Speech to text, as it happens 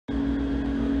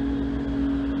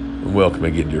Welcome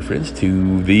again, dear friends,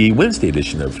 to the Wednesday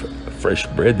edition of Fresh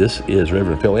Bread. This is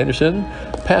Reverend Phil Anderson,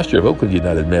 pastor of Oakland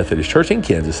United Methodist Church and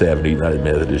Kansas Avenue United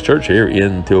Methodist Church here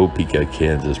in Topeka,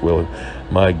 Kansas. Well,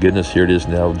 my goodness, here it is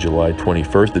now, July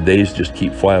 21st. The days just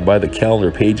keep flying by. The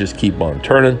calendar pages keep on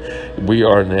turning. We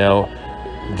are now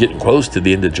getting close to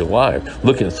the end of July,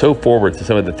 looking so forward to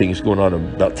some of the things going on.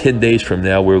 About 10 days from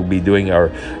now, we'll be doing our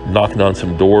knocking on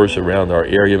some doors around our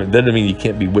area. It doesn't mean you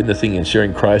can't be witnessing and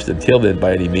sharing Christ until then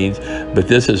by any means, but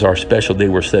this is our special day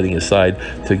we're setting aside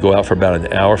to go out for about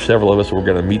an hour. Several of us, we're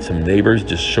going to meet some neighbors,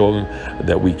 just show them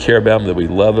that we care about them, that we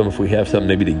love them. If we have something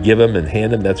maybe to give them and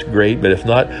hand them, that's great. But if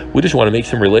not, we just want to make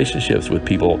some relationships with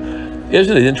people.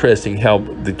 Isn't it interesting how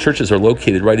the churches are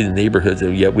located right in the neighborhoods,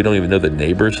 and yet we don't even know the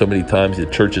neighbors? So many times the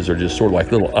churches are just sort of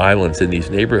like little islands in these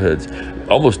neighborhoods,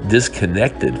 almost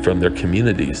disconnected from their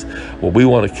communities. Well, we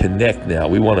want to connect now.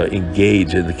 We want to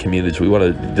engage in the communities. We want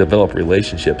to develop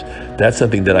relationships. That's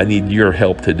something that I need your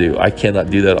help to do. I cannot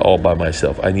do that all by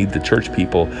myself. I need the church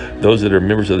people, those that are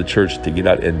members of the church, to get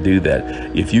out and do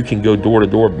that. If you can go door to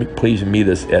door, please meet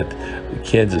us at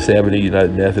Kansas Avenue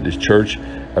United Methodist Church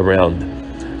around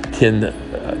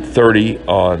 10:30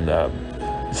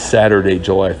 on Saturday,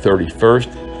 July 31st,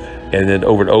 and then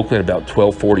over to Oakland about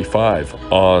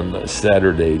 12:45 on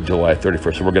Saturday, July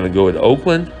 31st. So we're going to go at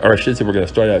Oakland, or I should say we're going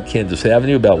to start out at Kansas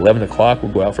Avenue about 11 o'clock.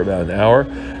 We'll go out for about an hour.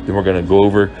 Then we're going to go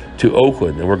over to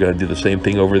Oakland, and we're going to do the same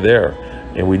thing over there.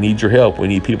 And we need your help. We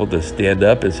need people to stand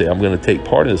up and say, I'm going to take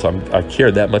part in this. I care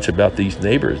that much about these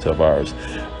neighbors of ours.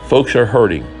 Folks are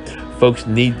hurting. Folks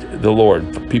need the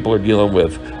Lord. People are dealing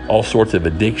with all sorts of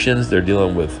addictions. They're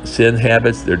dealing with sin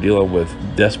habits. They're dealing with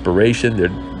desperation. They're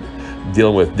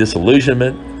dealing with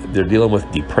disillusionment. They're dealing with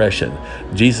depression.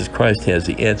 Jesus Christ has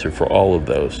the answer for all of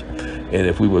those. And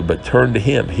if we would but turn to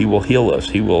Him, He will heal us.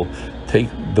 He will take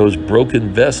those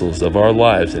broken vessels of our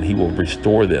lives and He will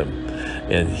restore them,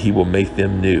 and He will make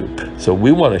them new. So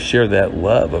we want to share that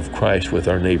love of Christ with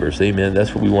our neighbors. Amen.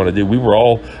 That's what we want to do. We were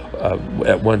all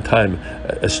at one time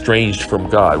estranged from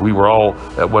God. We were all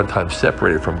at one time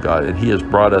separated from God, and He has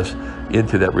brought us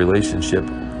into that relationship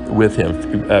with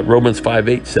Him. Romans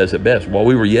 5:8 says it best. While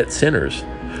we were yet sinners,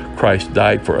 Christ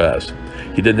died for us.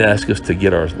 He didn't ask us to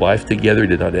get our life together. He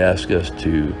did not ask us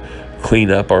to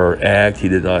clean up our act. He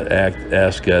did not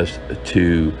ask us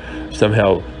to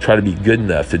somehow try to be good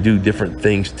enough to do different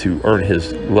things to earn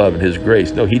His love and His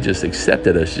grace. No, He just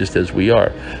accepted us just as we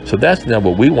are. So that's now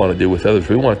what we want to do with others.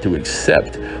 We want to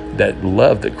accept that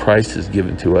love that Christ has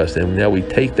given to us, and now we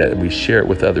take that and we share it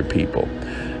with other people.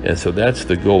 And so that's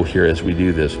the goal here as we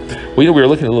do this. Well, we were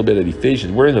looking a little bit at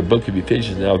Ephesians. We're in the book of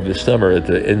Ephesians now this summer, at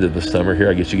the end of the summer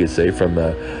here, I guess you could say, from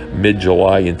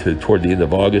mid-July into toward the end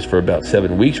of August for about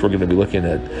 7 weeks. We're going to be looking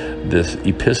at this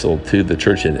epistle to the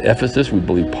church in Ephesus. We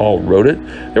believe Paul wrote it.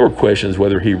 There were questions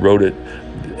whether he wrote it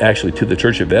actually to the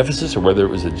church of Ephesus or whether it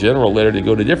was a general letter to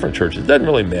go to different churches. It doesn't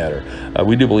really matter.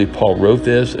 We do believe Paul wrote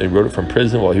this and wrote it from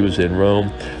prison while he was in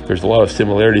Rome. There's a lot of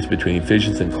similarities between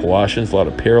Ephesians and Colossians, a lot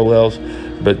of parallels.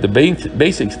 But the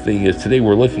basic thing is today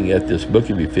we're looking at this book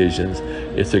of Ephesians.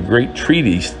 It's a great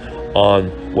treatise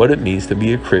on what it means to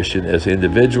be a Christian as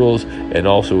individuals and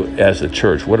also as a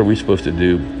church. What are we supposed to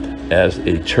do as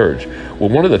a church? Well,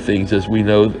 one of the things is we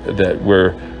know that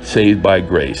we're saved by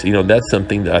grace. You know, that's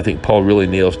something that I think Paul really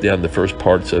nails down. The first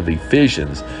parts of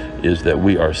Ephesians is that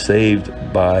we are saved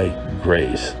by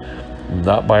grace,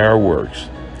 not by our works.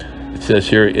 It says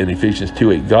here in Ephesians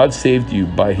 2:8, God saved you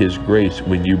by His grace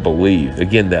when you believed.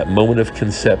 Again, that moment of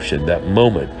conception, that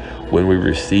moment when we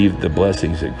received the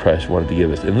blessings that Christ wanted to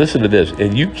give us. And listen to this,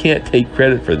 and you can't take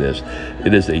credit for this.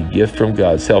 It is a gift from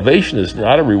God. Salvation is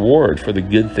not a reward for the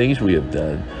good things we have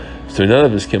done, so none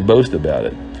of us can boast about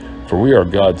it. For we are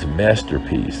God's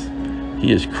masterpiece.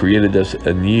 He has created us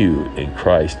anew in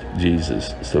Christ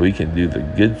Jesus so we can do the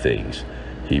good things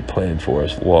He planned for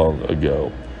us long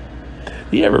ago.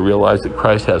 Do you ever realize that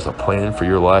Christ has a plan for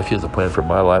your life? He has a plan for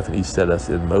my life, and He set us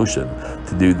in motion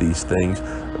to do these things.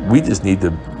 We just need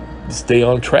to stay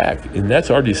on track, and that's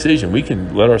our decision. We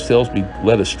can let ourselves be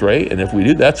led astray, and if we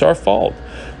do, that's our fault.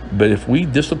 But if we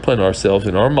discipline ourselves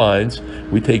in our minds,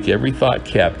 we take every thought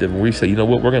captive, and we say, you know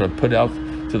what, we're going to put out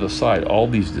to the side all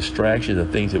these distractions and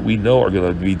things that we know are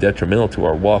going to be detrimental to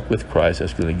our walk with Christ,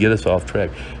 that's going to get us off track.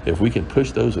 If we can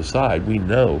push those aside, we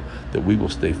know that we will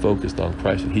stay focused on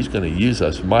Christ, and He's going to use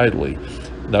us mightily,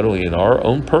 not only in our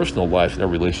own personal life and our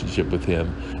relationship with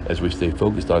Him as we stay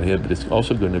focused on Him, but it's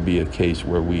also going to be a case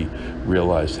where we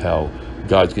realize how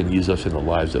God's going to use us in the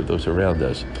lives of those around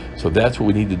us. So that's what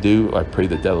we need to do. I pray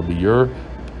that that'll be your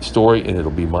story, and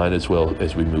it'll be mine as well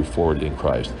as we move forward in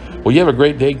Christ. Well, you have a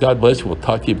great day. God bless you. We'll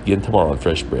talk to you again tomorrow on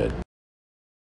Fresh Bread.